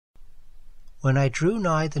When I drew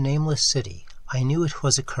nigh the nameless city, I knew it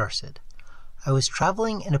was accursed. I was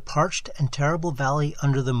traveling in a parched and terrible valley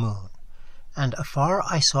under the moon, and afar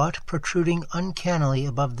I saw it protruding uncannily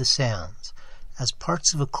above the sands, as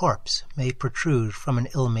parts of a corpse may protrude from an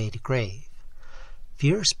ill-made grave.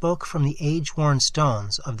 Fear spoke from the age-worn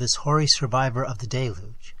stones of this hoary survivor of the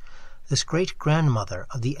deluge, this great-grandmother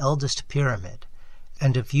of the eldest pyramid,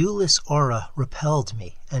 and a viewless aura repelled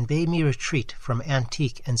me and bade me retreat from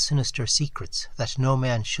antique and sinister secrets that no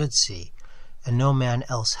man should see, and no man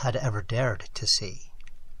else had ever dared to see.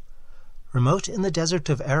 Remote in the desert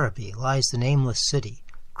of Araby lies the nameless city,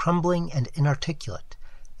 crumbling and inarticulate,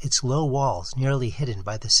 its low walls nearly hidden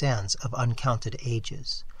by the sands of uncounted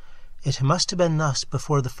ages. It must have been thus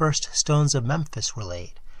before the first stones of Memphis were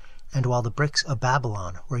laid, and while the bricks of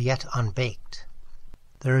Babylon were yet unbaked.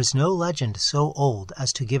 There is no legend so old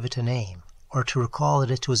as to give it a name, or to recall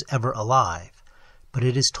that it was ever alive, but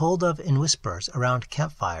it is told of in whispers around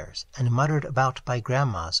campfires, and muttered about by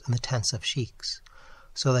grandmas in the tents of sheiks,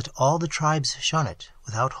 so that all the tribes shun it,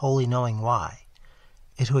 without wholly knowing why.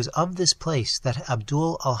 It was of this place that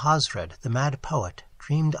Abdul al-Hazred, the mad poet,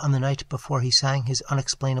 dreamed on the night before he sang his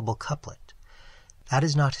unexplainable couplet. That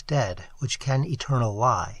is not dead which can eternal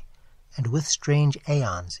lie, and with strange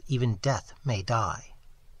aeons even death may die.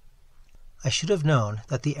 I should have known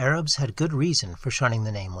that the Arabs had good reason for shunning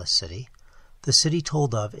the nameless city, the city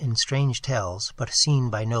told of in strange tales but seen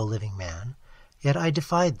by no living man, yet I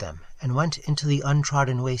defied them and went into the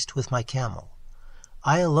untrodden waste with my camel.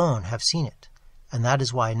 I alone have seen it, and that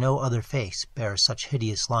is why no other face bears such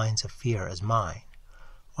hideous lines of fear as mine,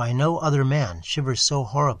 why no other man shivers so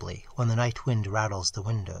horribly when the night wind rattles the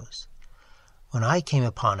windows. When I came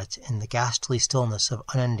upon it in the ghastly stillness of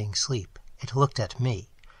unending sleep, it looked at me,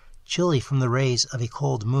 chilly from the rays of a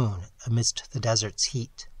cold moon amidst the desert's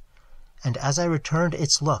heat. And as I returned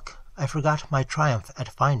its look, I forgot my triumph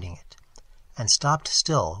at finding it, and stopped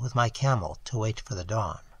still with my camel to wait for the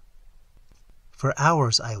dawn. For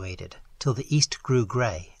hours I waited, till the east grew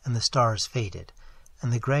gray, and the stars faded,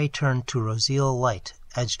 and the gray turned to roseal light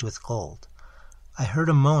edged with gold. I heard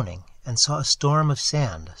a moaning, and saw a storm of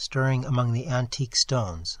sand stirring among the antique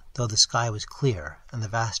stones, though the sky was clear, and the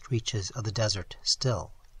vast reaches of the desert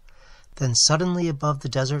still. Then suddenly above the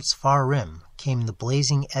desert's far rim came the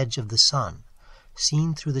blazing edge of the sun,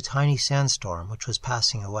 seen through the tiny sandstorm which was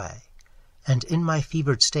passing away. And in my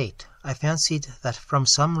fevered state I fancied that from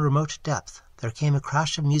some remote depth there came a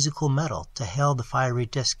crash of musical metal to hail the fiery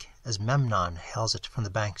disk as Memnon hails it from the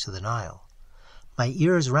banks of the Nile. My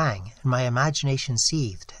ears rang and my imagination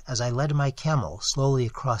seethed as I led my camel slowly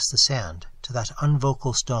across the sand to that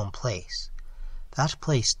unvocal stone place. That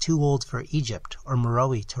place too old for Egypt or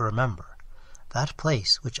Meroe to remember, that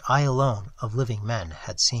place which I alone of living men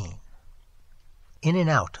had seen. In and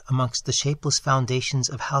out amongst the shapeless foundations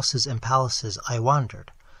of houses and palaces I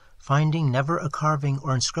wandered, finding never a carving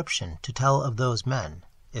or inscription to tell of those men,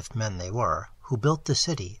 if men they were, who built the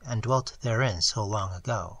city and dwelt therein so long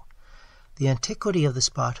ago. The antiquity of the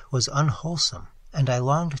spot was unwholesome, and I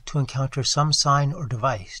longed to encounter some sign or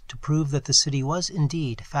device to prove that the city was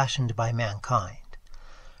indeed fashioned by mankind.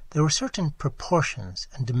 There were certain proportions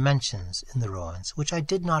and dimensions in the ruins which I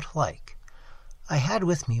did not like. I had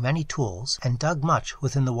with me many tools, and dug much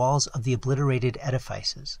within the walls of the obliterated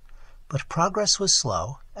edifices, but progress was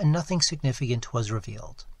slow, and nothing significant was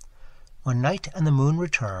revealed. When night and the moon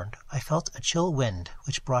returned, I felt a chill wind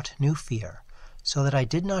which brought new fear, so that I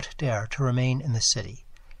did not dare to remain in the city,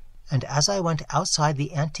 and as I went outside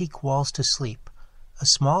the antique walls to sleep, a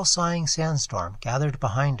small sighing sandstorm gathered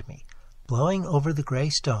behind me, blowing over the gray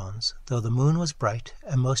stones, though the moon was bright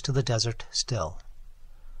and most of the desert still.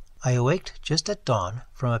 I awaked just at dawn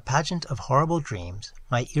from a pageant of horrible dreams,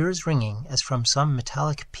 my ears ringing as from some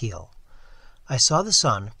metallic peal. I saw the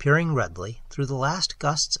sun peering redly through the last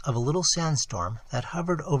gusts of a little sandstorm that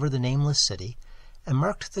hovered over the nameless city and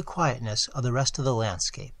marked the quietness of the rest of the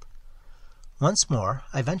landscape. Once more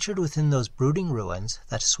I ventured within those brooding ruins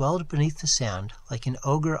that swelled beneath the sand like an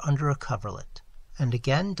ogre under a coverlet, and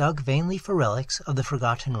again dug vainly for relics of the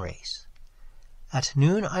forgotten race. At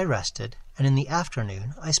noon I rested, and in the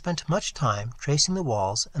afternoon I spent much time tracing the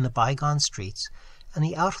walls and the bygone streets and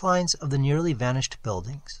the outlines of the nearly vanished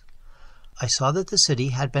buildings. I saw that the city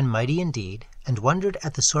had been mighty indeed, and wondered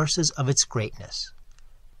at the sources of its greatness.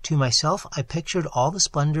 To myself I pictured all the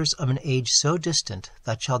splendors of an age so distant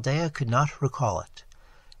that Chaldea could not recall it,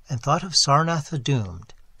 and thought of Sarnath the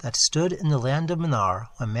Doomed, that stood in the land of Manar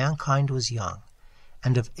when mankind was young,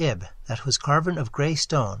 and of Ib, that was carven of grey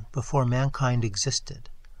stone before mankind existed.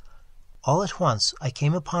 All at once I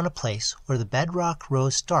came upon a place where the bedrock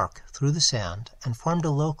rose stark through the sand and formed a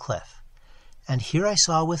low cliff, and here I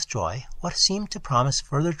saw with joy what seemed to promise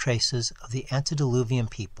further traces of the antediluvian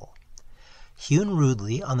people. Hewn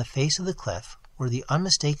rudely on the face of the cliff were the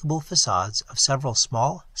unmistakable facades of several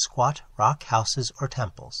small, squat rock houses or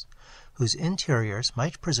temples, whose interiors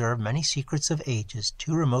might preserve many secrets of ages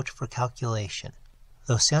too remote for calculation,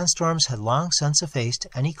 though sandstorms had long since effaced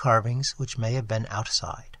any carvings which may have been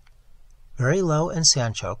outside. Very low and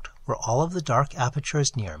sand-choked were all of the dark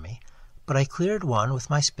apertures near me, but I cleared one with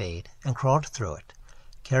my spade and crawled through it,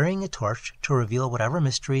 carrying a torch to reveal whatever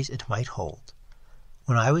mysteries it might hold.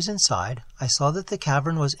 When I was inside, I saw that the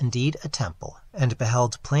cavern was indeed a temple, and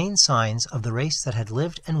beheld plain signs of the race that had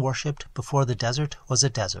lived and worshipped before the desert was a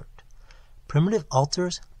desert. Primitive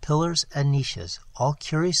altars, pillars, and niches, all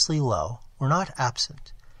curiously low, were not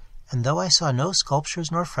absent, and though I saw no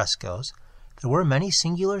sculptures nor frescoes, there were many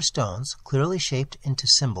singular stones clearly shaped into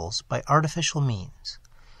symbols by artificial means.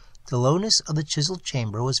 The lowness of the chiseled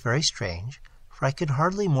chamber was very strange, for I could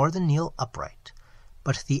hardly more than kneel upright,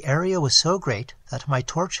 but the area was so great that my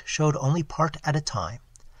torch showed only part at a time.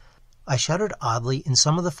 I shuddered oddly in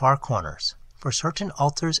some of the far corners, for certain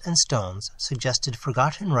altars and stones suggested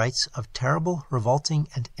forgotten rites of terrible, revolting,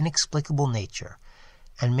 and inexplicable nature,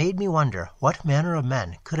 and made me wonder what manner of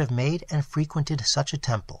men could have made and frequented such a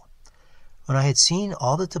temple. When I had seen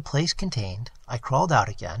all that the place contained, I crawled out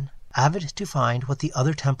again, avid to find what the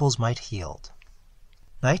other temples might yield.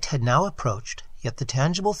 Night had now approached, yet the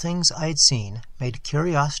tangible things I had seen made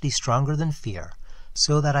curiosity stronger than fear,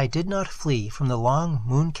 so that I did not flee from the long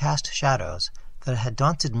moon-cast shadows that had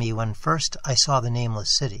daunted me when first I saw the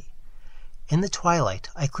Nameless city. In the twilight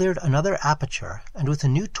I cleared another aperture, and with a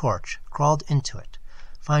new torch crawled into it,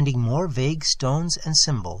 finding more vague stones and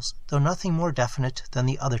symbols, though nothing more definite than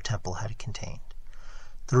the other temple had contained.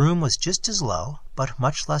 The room was just as low, but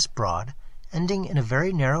much less broad, ending in a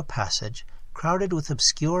very narrow passage, crowded with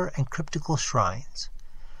obscure and cryptical shrines.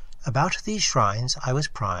 About these shrines I was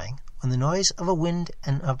prying, when the noise of a wind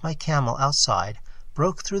and of my camel outside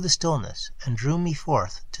broke through the stillness and drew me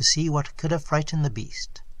forth to see what could have frightened the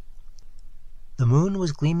beast. The moon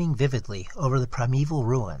was gleaming vividly over the primeval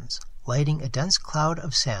ruins, lighting a dense cloud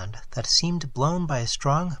of sand that seemed blown by a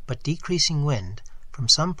strong but decreasing wind from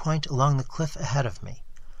some point along the cliff ahead of me.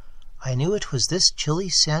 I knew it was this chilly,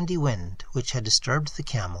 sandy wind which had disturbed the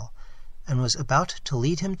camel, and was about to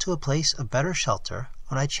lead him to a place of better shelter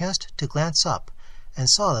when I chanced to glance up and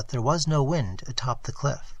saw that there was no wind atop the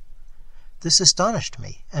cliff. This astonished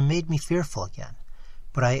me and made me fearful again,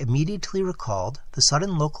 but I immediately recalled the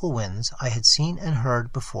sudden local winds I had seen and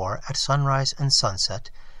heard before at sunrise and sunset,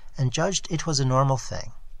 and judged it was a normal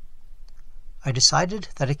thing. I decided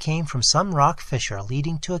that it came from some rock fissure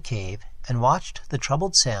leading to a cave, and watched the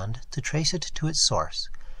troubled sand to trace it to its source,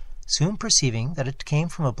 soon perceiving that it came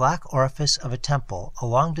from a black orifice of a temple a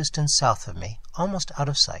long distance south of me, almost out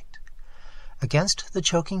of sight. Against the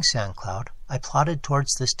choking sand cloud I plodded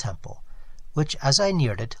towards this temple, which as I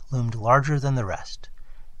neared it loomed larger than the rest,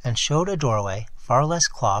 and showed a doorway far less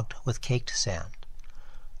clogged with caked sand.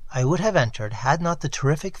 I would have entered had not the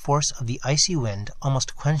terrific force of the icy wind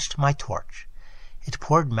almost quenched my torch. It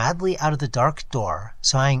poured madly out of the dark door,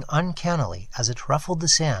 sighing uncannily as it ruffled the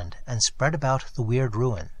sand and spread about the weird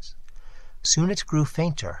ruins. Soon it grew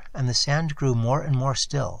fainter, and the sand grew more and more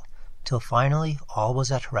still, till finally all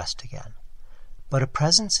was at rest again. But a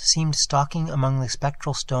presence seemed stalking among the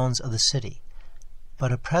spectral stones of the city.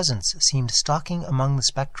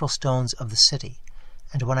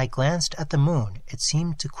 And when I glanced at the moon it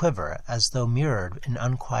seemed to quiver as though mirrored in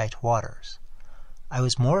unquiet waters. I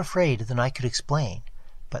was more afraid than I could explain,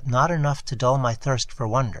 but not enough to dull my thirst for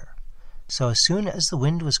wonder. So as soon as the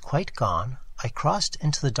wind was quite gone, I crossed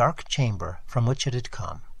into the dark chamber from which it had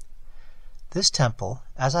come. This temple,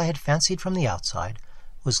 as I had fancied from the outside,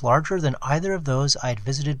 was larger than either of those I had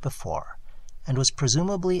visited before, and was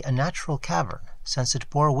presumably a natural cavern, since it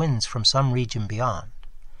bore winds from some region beyond.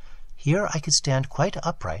 Here I could stand quite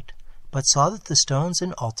upright, but saw that the stones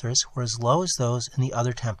and altars were as low as those in the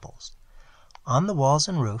other temples. On the walls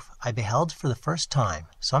and roof I beheld for the first time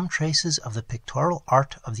some traces of the pictorial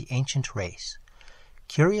art of the ancient race,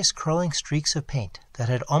 curious curling streaks of paint that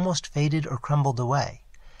had almost faded or crumbled away,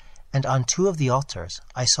 and on two of the altars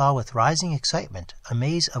I saw with rising excitement a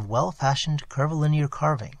maze of well-fashioned curvilinear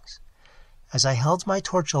carvings. As I held my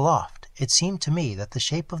torch aloft, it seemed to me that the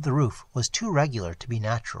shape of the roof was too regular to be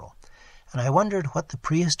natural, and I wondered what the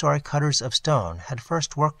prehistoric cutters of stone had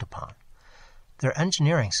first worked upon. Their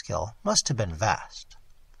engineering skill must have been vast.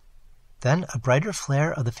 Then a brighter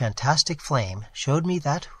flare of the fantastic flame showed me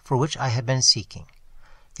that for which I had been seeking,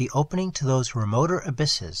 the opening to those remoter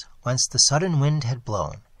abysses whence the sudden wind had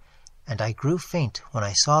blown, and I grew faint when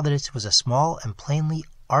I saw that it was a small and plainly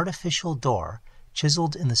artificial door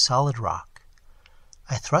chiseled in the solid rock.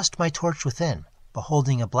 I thrust my torch within,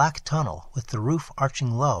 beholding a black tunnel with the roof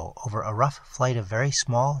arching low over a rough flight of very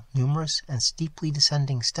small, numerous, and steeply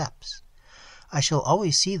descending steps. I shall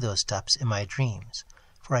always see those steps in my dreams,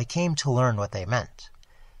 for I came to learn what they meant.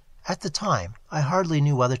 At the time, I hardly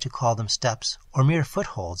knew whether to call them steps or mere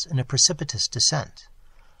footholds in a precipitous descent.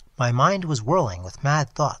 My mind was whirling with mad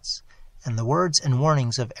thoughts, and the words and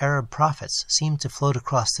warnings of Arab prophets seemed to float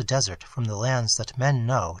across the desert from the lands that men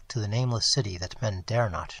know to the nameless city that men dare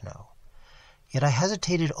not know. Yet I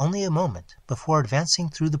hesitated only a moment before advancing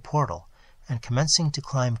through the portal and commencing to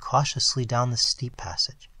climb cautiously down the steep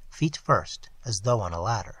passage, feet first, as though on a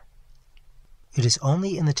ladder. It is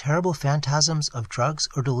only in the terrible phantasms of drugs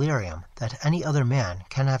or delirium that any other man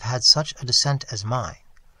can have had such a descent as mine.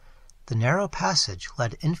 The narrow passage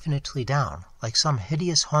led infinitely down, like some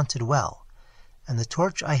hideous haunted well, and the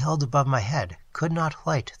torch I held above my head could not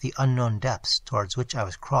light the unknown depths towards which I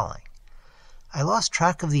was crawling. I lost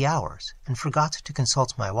track of the hours, and forgot to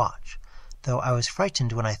consult my watch, though I was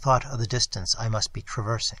frightened when I thought of the distance I must be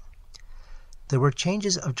traversing. There were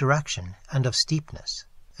changes of direction and of steepness,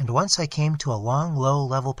 and once I came to a long, low,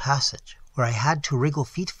 level passage, where I had to wriggle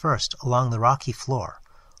feet first along the rocky floor,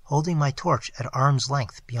 holding my torch at arm's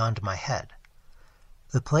length beyond my head.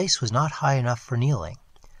 The place was not high enough for kneeling.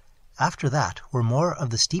 After that were more of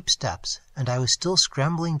the steep steps, and I was still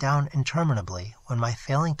scrambling down interminably when my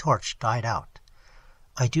failing torch died out.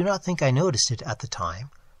 I do not think I noticed it at the time,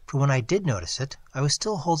 for when I did notice it, I was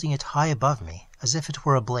still holding it high above me, as if it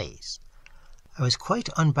were ablaze. I was quite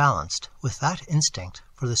unbalanced with that instinct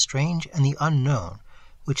for the strange and the unknown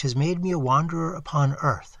which has made me a wanderer upon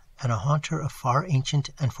earth and a haunter of far ancient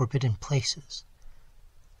and forbidden places.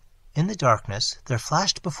 In the darkness there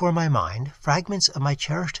flashed before my mind fragments of my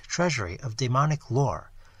cherished treasury of demonic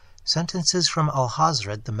lore, sentences from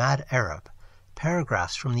Alhazred the mad Arab,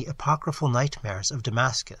 paragraphs from the apocryphal nightmares of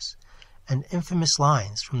Damascus, and infamous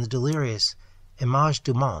lines from the delirious Images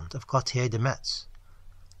du Monde of Gautier de Metz.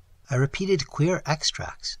 I repeated queer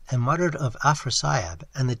extracts, and muttered of Afrasiab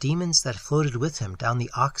and the demons that floated with him down the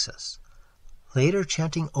Oxus, later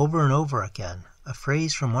chanting over and over again a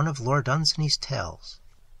phrase from one of Lord Dunsany's tales,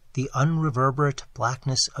 the unreverberate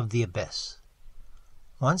blackness of the abyss.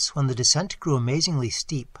 Once, when the descent grew amazingly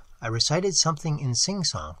steep, I recited something in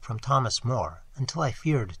sing-song from Thomas Moore, until I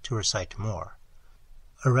feared to recite more.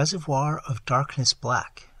 A reservoir of darkness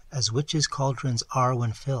black, as witches' cauldrons are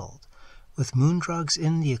when filled, with moon-drugs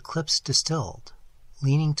in the eclipse distilled,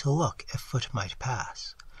 leaning to look if foot might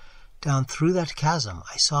pass. Down through that chasm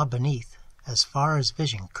I saw beneath, as far as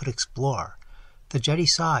vision could explore, the jetty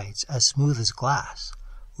sides as smooth as glass,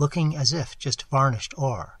 looking as if just varnished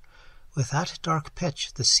o'er, with that dark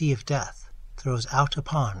pitch the sea of death throws out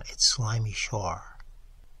upon its slimy shore.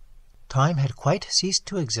 Time had quite ceased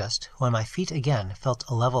to exist when my feet again felt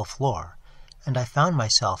a level floor, and I found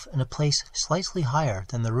myself in a place slightly higher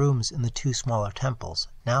than the rooms in the two smaller temples,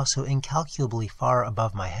 now so incalculably far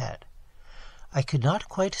above my head. I could not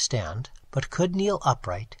quite stand, but could kneel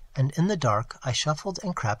upright, and in the dark I shuffled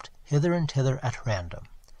and crept hither and thither at random.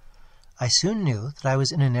 I soon knew that I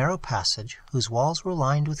was in a narrow passage whose walls were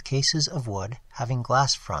lined with cases of wood having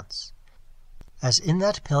glass fronts. As in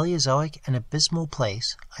that Paleozoic and abysmal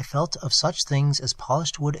place I felt of such things as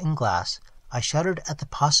polished wood and glass, I shuddered at the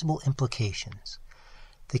possible implications.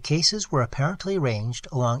 The cases were apparently ranged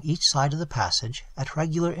along each side of the passage at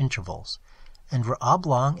regular intervals, and were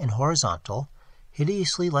oblong and horizontal,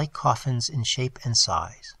 hideously like coffins in shape and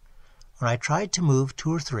size. When I tried to move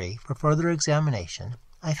 2 or 3 for further examination,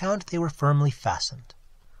 I found they were firmly fastened.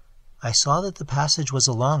 I saw that the passage was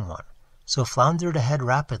a long one, so floundered ahead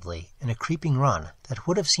rapidly in a creeping run that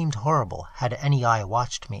would have seemed horrible had any eye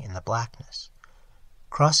watched me in the blackness,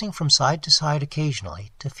 crossing from side to side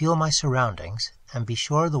occasionally to feel my surroundings and be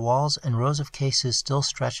sure the walls and rows of cases still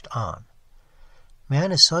stretched on.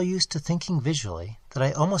 Man is so used to thinking visually that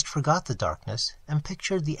I almost forgot the darkness and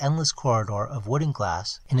pictured the endless corridor of wood and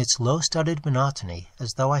glass in its low-studded monotony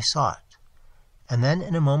as though I saw it. And then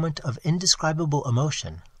in a moment of indescribable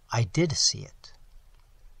emotion, I did see it.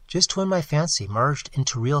 Just when my fancy merged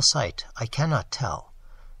into real sight, I cannot tell,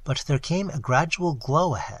 but there came a gradual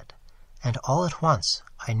glow ahead, and all at once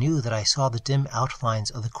I knew that I saw the dim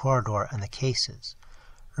outlines of the corridor and the cases,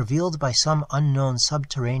 revealed by some unknown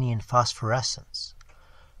subterranean phosphorescence.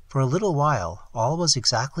 For a little while all was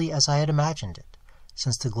exactly as I had imagined it,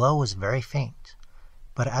 since the glow was very faint,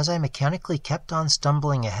 but as I mechanically kept on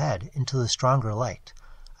stumbling ahead into the stronger light,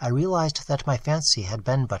 I realized that my fancy had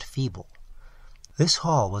been but feeble. This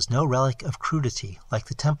hall was no relic of crudity like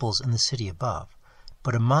the temples in the city above,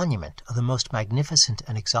 but a monument of the most magnificent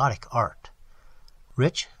and exotic art.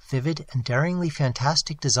 Rich, vivid, and daringly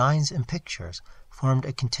fantastic designs and pictures formed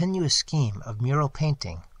a continuous scheme of mural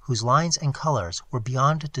painting whose lines and colors were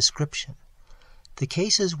beyond description. The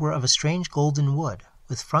cases were of a strange golden wood,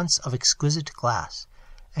 with fronts of exquisite glass,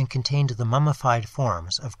 and contained the mummified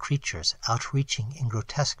forms of creatures outreaching in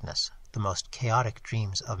grotesqueness the most chaotic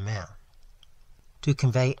dreams of man. To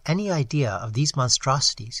convey any idea of these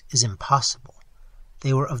monstrosities is impossible.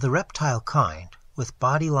 They were of the reptile kind, with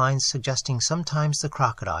body lines suggesting sometimes the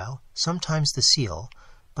crocodile, sometimes the seal,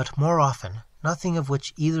 but more often nothing of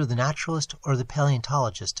which either the naturalist or the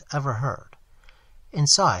paleontologist ever heard. In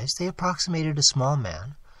size they approximated a small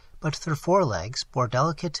man, but their forelegs bore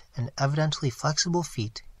delicate and evidently flexible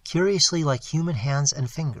feet curiously like human hands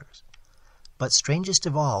and fingers. But strangest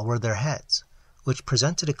of all were their heads, which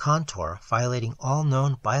presented a contour violating all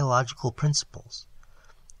known biological principles.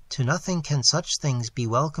 To nothing can such things be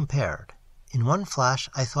well compared. In one flash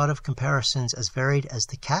I thought of comparisons as varied as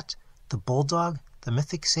the cat, the bulldog, the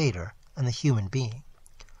mythic satyr, and the human being.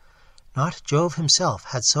 Not Jove himself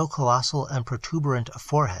had so colossal and protuberant a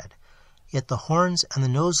forehead, yet the horns and the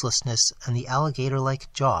noselessness and the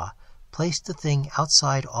alligator-like jaw placed the thing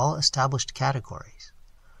outside all established categories.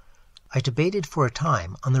 I debated for a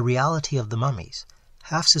time on the reality of the mummies,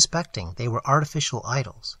 half suspecting they were artificial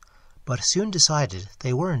idols, but soon decided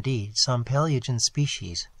they were indeed some Paleogen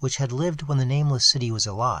species which had lived when the Nameless City was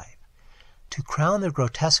alive. To crown their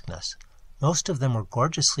grotesqueness, most of them were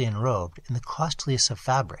gorgeously enrobed in the costliest of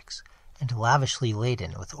fabrics, and lavishly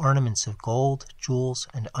laden with ornaments of gold, jewels,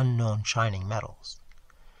 and unknown shining metals.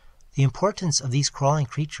 The importance of these crawling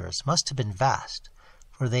creatures must have been vast,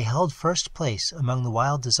 for they held first place among the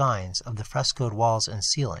wild designs of the frescoed walls and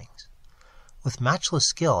ceilings. With matchless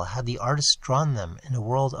skill had the artists drawn them in a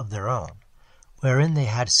world of their own, wherein they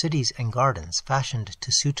had cities and gardens fashioned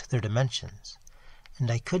to suit their dimensions,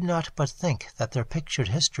 and I could not but think that their pictured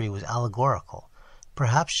history was allegorical,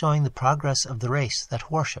 perhaps showing the progress of the race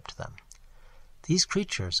that worshipped them. These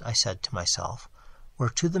creatures, I said to myself, were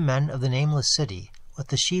to the men of the Nameless City what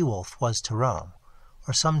the she-wolf was to Rome,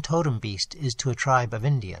 or some totem beast is to a tribe of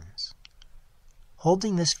Indians.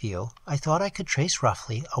 Holding this view, I thought I could trace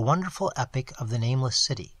roughly a wonderful epic of the Nameless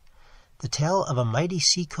City, the tale of a mighty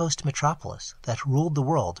sea-coast metropolis that ruled the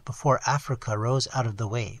world before Africa rose out of the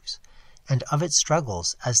waves, and of its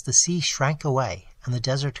struggles as the sea shrank away and the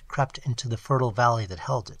desert crept into the fertile valley that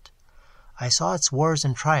held it. I saw its wars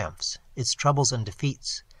and triumphs, its troubles and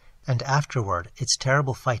defeats, and afterward its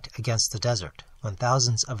terrible fight against the desert, when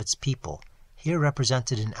thousands of its people, here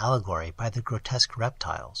represented in allegory by the grotesque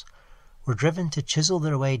reptiles, were driven to chisel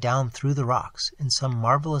their way down through the rocks in some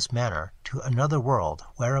marvelous manner to another world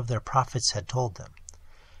whereof their prophets had told them.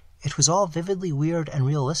 It was all vividly weird and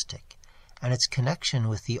realistic, and its connection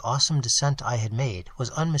with the awesome descent I had made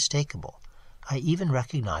was unmistakable. I even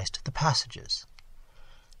recognized the passages.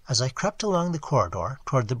 As I crept along the corridor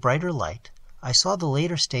toward the brighter light, I saw the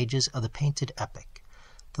later stages of the painted epic,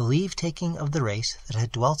 the leave-taking of the race that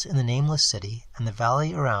had dwelt in the Nameless City and the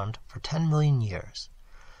valley around for 10 million years,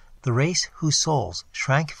 the race whose souls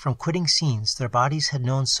shrank from quitting scenes their bodies had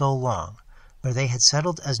known so long, where they had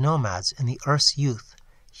settled as nomads in the earth's youth,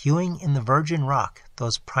 hewing in the virgin rock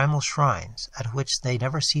those primal shrines at which they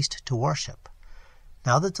never ceased to worship.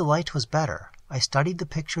 Now that the light was better, I studied the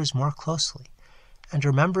pictures more closely, and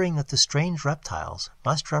remembering that the strange reptiles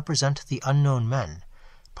must represent the unknown men,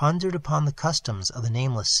 pondered upon the customs of the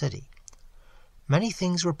Nameless City. Many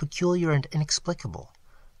things were peculiar and inexplicable.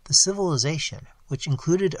 The civilization, which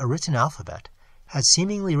included a written alphabet, had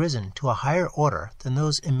seemingly risen to a higher order than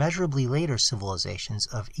those immeasurably later civilizations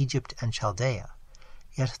of Egypt and Chaldea,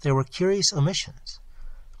 yet there were curious omissions.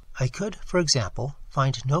 I could, for example,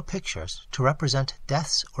 find no pictures to represent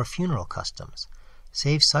deaths or funeral customs,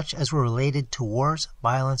 save such as were related to wars,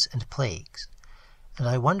 violence, and plagues, and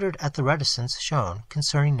I wondered at the reticence shown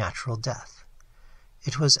concerning natural death.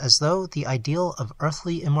 It was as though the ideal of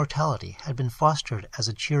earthly immortality had been fostered as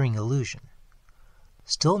a cheering illusion.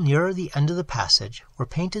 Still nearer the end of the passage were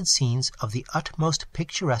painted scenes of the utmost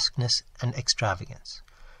picturesqueness and extravagance,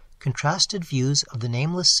 contrasted views of the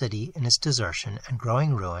Nameless City in its desertion and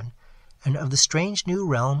growing ruin, and of the strange new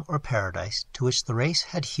realm or paradise to which the race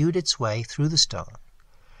had hewed its way through the stone.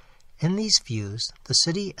 In these views, the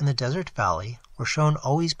city and the desert valley were shown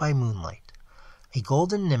always by moonlight, a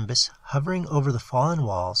golden nimbus hovering over the fallen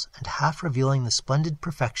walls and half revealing the splendid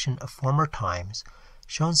perfection of former times,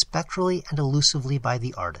 shown spectrally and elusively by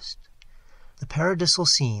the artist. The paradisal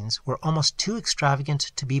scenes were almost too extravagant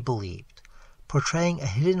to be believed, portraying a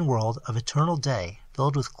hidden world of eternal day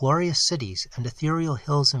filled with glorious cities and ethereal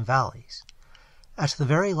hills and valleys. At the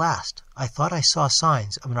very last, I thought I saw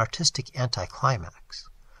signs of an artistic anticlimax.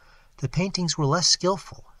 The paintings were less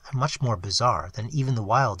skillful and much more bizarre than even the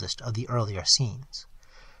wildest of the earlier scenes.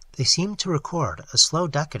 They seemed to record a slow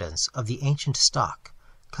decadence of the ancient stock,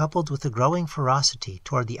 coupled with a growing ferocity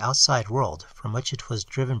toward the outside world from which it was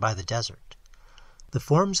driven by the desert. The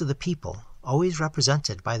forms of the people, always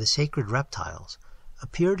represented by the sacred reptiles,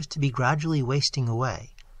 appeared to be gradually wasting away,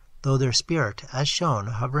 though their spirit, as shown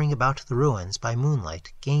hovering about the ruins by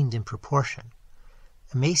moonlight, gained in proportion.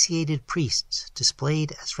 Emaciated priests,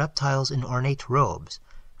 displayed as reptiles in ornate robes,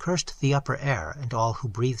 cursed the upper air and all who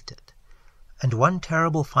breathed it. And one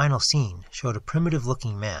terrible final scene showed a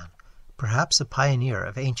primitive-looking man, perhaps a pioneer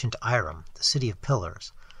of ancient Iram, the city of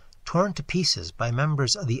pillars, torn to pieces by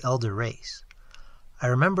members of the elder race. I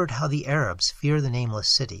remembered how the Arabs fear the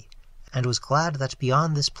Nameless City, and was glad that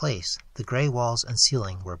beyond this place the grey walls and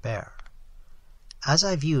ceiling were bare. As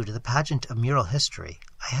I viewed the pageant of mural history,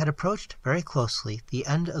 I had approached very closely the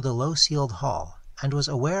end of the low-ceiled hall, and was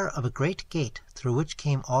aware of a great gate through which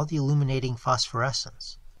came all the illuminating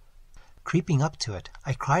phosphorescence. Creeping up to it,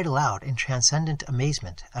 I cried aloud in transcendent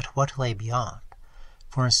amazement at what lay beyond,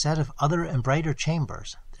 for instead of other and brighter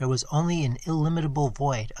chambers, there was only an illimitable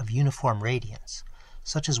void of uniform radiance,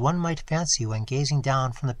 such as one might fancy when gazing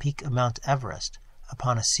down from the peak of Mount Everest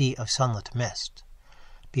upon a sea of sunlit mist.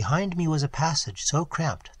 Behind me was a passage so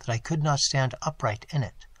cramped that I could not stand upright in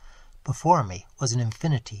it. Before me was an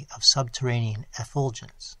infinity of subterranean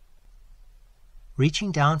effulgence.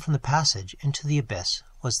 Reaching down from the passage into the abyss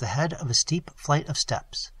was the head of a steep flight of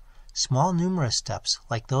steps, small numerous steps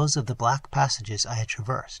like those of the black passages I had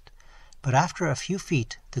traversed, but after a few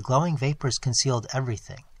feet the glowing vapors concealed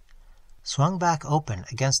everything. Swung back open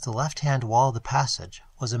against the left-hand wall of the passage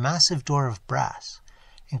was a massive door of brass,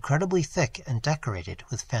 incredibly thick and decorated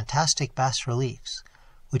with fantastic bas-reliefs,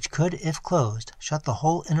 which could, if closed, shut the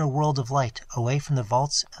whole inner world of light away from the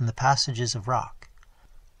vaults and the passages of rock.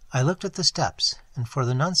 I looked at the steps, and for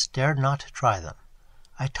the nonce dared not try them.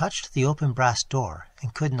 I touched the open brass door,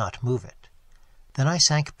 and could not move it. Then I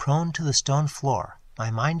sank prone to the stone floor, my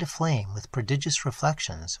mind aflame with prodigious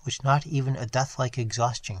reflections which not even a death-like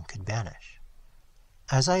exhaustion could banish.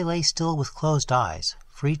 As I lay still with closed eyes,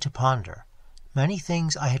 free to ponder, many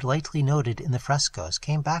things I had lately noted in the frescoes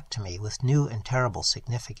came back to me with new and terrible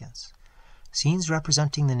significance. Scenes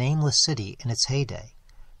representing the Nameless City in its heyday,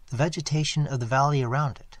 the vegetation of the valley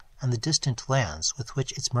around it, and the distant lands with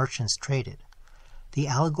which its merchants traded. The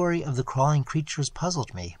allegory of the crawling creatures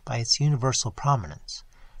puzzled me by its universal prominence,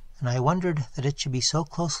 and I wondered that it should be so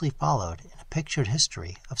closely followed in a pictured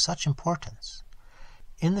history of such importance.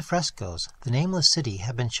 In the frescoes, the Nameless City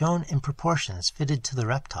had been shown in proportions fitted to the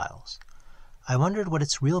reptiles. I wondered what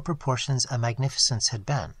its real proportions and magnificence had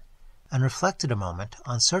been, and reflected a moment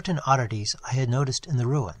on certain oddities I had noticed in the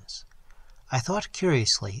ruins. I thought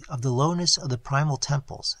curiously of the lowness of the primal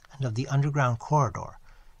temples and of the underground corridor,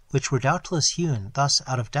 which were doubtless hewn thus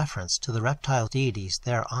out of deference to the reptile deities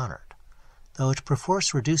there honored, though it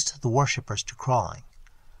perforce reduced the worshippers to crawling.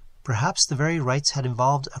 Perhaps the very rites had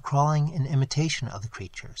involved a crawling in imitation of the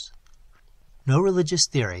creatures. No religious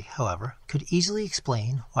theory, however, could easily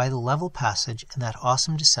explain why the level passage in that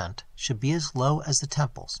awesome descent should be as low as the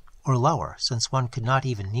temples, or lower, since one could not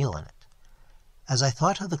even kneel in it. As I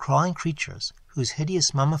thought of the crawling creatures, whose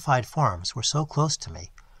hideous mummified forms were so close to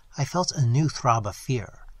me, I felt a new throb of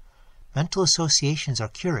fear. Mental associations are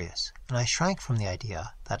curious, and I shrank from the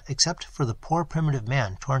idea that, except for the poor primitive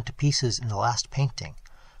man torn to pieces in the last painting,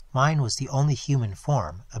 mine was the only human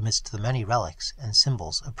form amidst the many relics and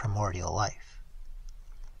symbols of primordial life.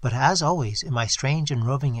 But as always in my strange and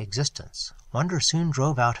roving existence, wonder soon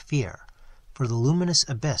drove out fear, for the luminous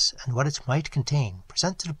abyss and what it might contain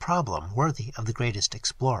presented a problem worthy of the greatest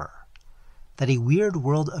explorer. That a weird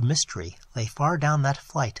world of mystery lay far down that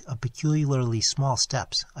flight of peculiarly small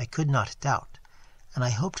steps I could not doubt, and I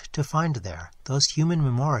hoped to find there those human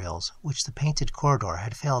memorials which the painted corridor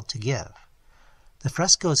had failed to give. The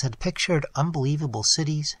frescoes had pictured unbelievable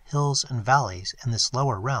cities, hills, and valleys in this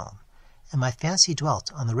lower realm, and my fancy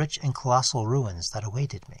dwelt on the rich and colossal ruins that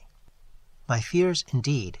awaited me. My fears,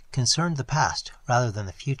 indeed, concerned the past rather than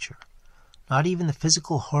the future. Not even the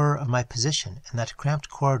physical horror of my position in that cramped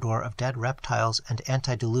corridor of dead reptiles and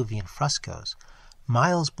antediluvian frescoes,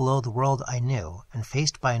 miles below the world I knew and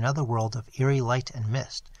faced by another world of eerie light and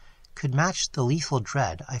mist, could match the lethal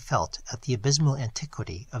dread I felt at the abysmal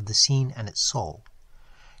antiquity of the scene and its soul.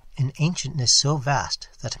 An ancientness so vast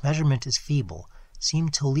that measurement is feeble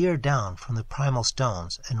seemed to leer down from the primal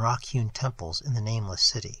stones and rock-hewn temples in the Nameless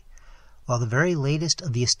City, while the very latest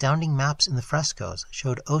of the astounding maps in the frescoes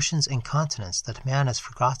showed oceans and continents that man has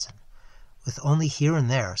forgotten, with only here and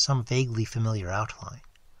there some vaguely familiar outline.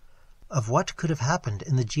 Of what could have happened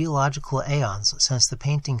in the geological aeons since the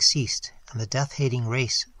painting ceased and the death-hating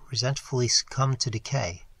race resentfully succumbed to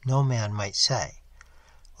decay, no man might say.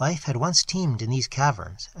 Life had once teemed in these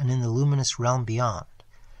caverns and in the luminous realm beyond.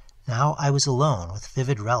 Now I was alone with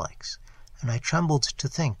vivid relics, and I trembled to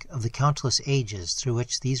think of the countless ages through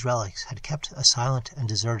which these relics had kept a silent and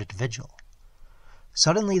deserted vigil.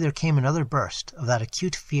 Suddenly there came another burst of that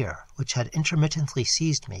acute fear which had intermittently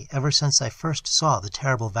seized me ever since I first saw the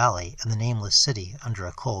terrible valley and the nameless city under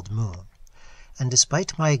a cold moon. And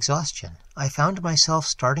despite my exhaustion, I found myself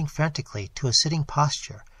starting frantically to a sitting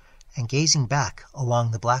posture and gazing back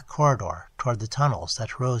along the black corridor toward the tunnels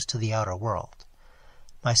that rose to the outer world.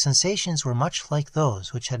 My sensations were much like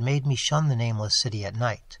those which had made me shun the nameless city at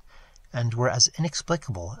night, and were as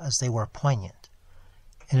inexplicable as they were poignant.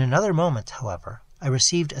 In another moment, however, I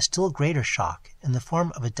received a still greater shock in the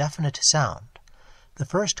form of a definite sound, the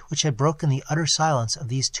first which had broken the utter silence of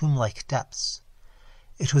these tomb-like depths.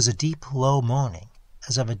 It was a deep, low moaning,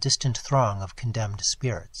 as of a distant throng of condemned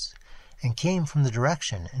spirits, and came from the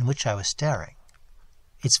direction in which I was staring.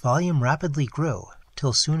 Its volume rapidly grew,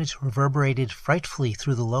 till soon it reverberated frightfully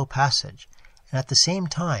through the low passage, and at the same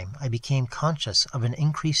time I became conscious of an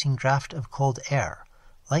increasing draught of cold air,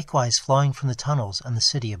 likewise flowing from the tunnels and the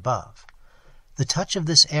city above. The touch of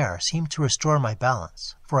this air seemed to restore my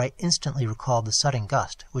balance, for I instantly recalled the sudden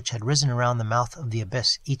gust which had risen around the mouth of the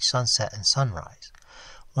abyss each sunset and sunrise,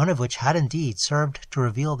 one of which had indeed served to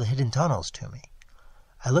reveal the hidden tunnels to me.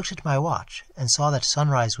 I looked at my watch and saw that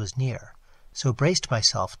sunrise was near, so braced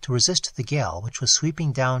myself to resist the gale which was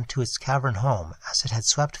sweeping down to its cavern home as it had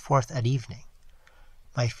swept forth at evening.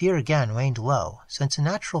 My fear again waned low, since a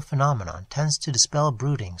natural phenomenon tends to dispel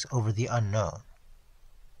broodings over the unknown.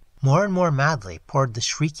 More and more madly poured the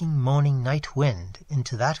shrieking, moaning night wind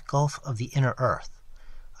into that gulf of the inner earth.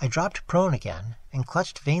 I dropped prone again, and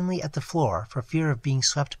clutched vainly at the floor for fear of being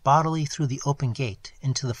swept bodily through the open gate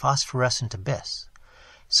into the phosphorescent abyss.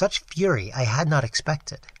 Such fury I had not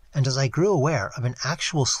expected, and as I grew aware of an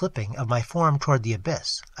actual slipping of my form toward the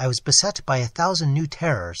abyss, I was beset by 1,000 new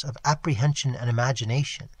terrors of apprehension and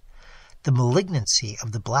imagination. The malignancy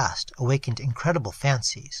of the blast awakened incredible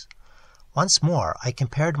fancies. Once more I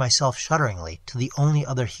compared myself shudderingly to the only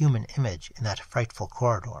other human image in that frightful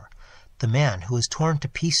corridor, the man who was torn to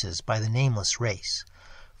pieces by the nameless race,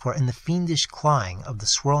 for in the fiendish clawing of the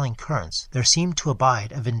swirling currents there seemed to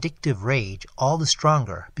abide a vindictive rage all the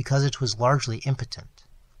stronger because it was largely impotent.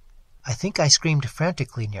 I think I screamed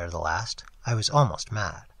frantically near the last. I was almost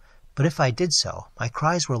mad. But if I did so, my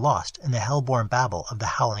cries were lost in the hell-born babble of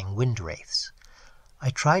the howling wind-wraiths. I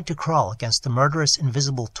tried to crawl against the murderous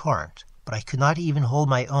invisible torrent, but I could not even hold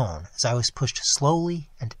my own as I was pushed slowly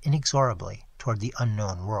and inexorably toward the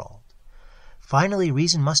unknown world. Finally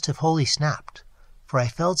reason must have wholly snapped, for I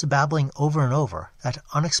fell to babbling over and over that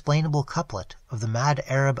unexplainable couplet of the mad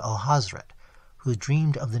Arab Alhazred, who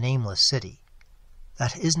dreamed of the nameless city,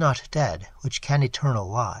 that is not dead which can eternal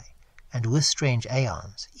lie, and with strange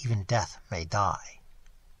aeons even death may die.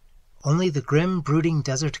 Only the grim, brooding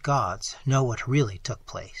desert gods know what really took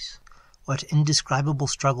place, what indescribable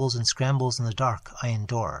struggles and scrambles in the dark I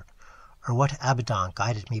endured, or what Abaddon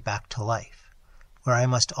guided me back to life, where I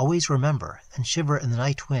must always remember and shiver in the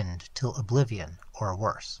night wind till oblivion, or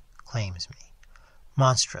worse, claims me.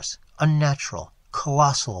 Monstrous, unnatural,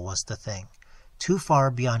 colossal was the thing, too far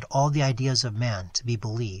beyond all the ideas of man to be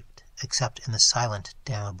believed, except in the silent,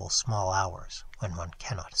 damnable small hours when one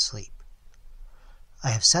cannot sleep. I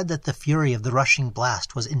have said that the fury of the rushing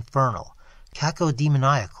blast was infernal,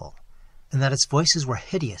 cacodemoniacal, and that its voices were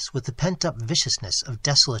hideous with the pent-up viciousness of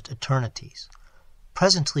desolate eternities.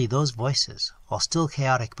 Presently those voices, while still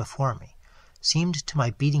chaotic before me, seemed to my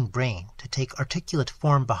beating brain to take articulate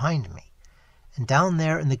form behind me, and down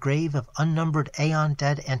there in the grave of unnumbered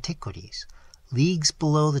aeon-dead antiquities, leagues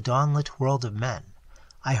below the dawn-lit world of men,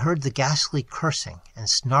 I heard the ghastly cursing and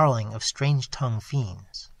snarling of strange-tongued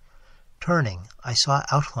fiends. Turning, I saw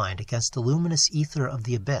outlined against the luminous ether of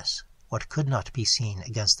the abyss what could not be seen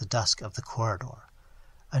against the dusk of the corridor,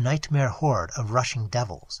 a nightmare horde of rushing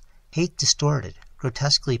devils, hate-distorted,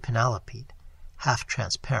 grotesquely Penelope'd,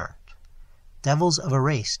 half-transparent. Devils of a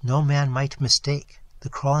race no man might mistake, the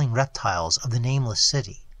crawling reptiles of the nameless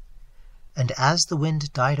city. And as the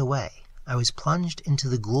wind died away, I was plunged into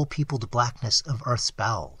the ghoul-peopled blackness of earth's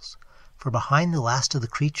bowels, for behind the last of the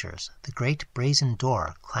creatures the great brazen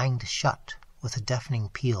door clanged shut with a deafening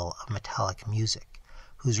peal of metallic music,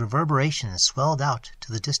 whose reverberations swelled out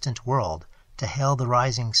to the distant world to hail the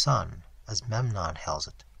rising sun as Memnon hails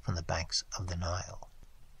it from the banks of the Nile.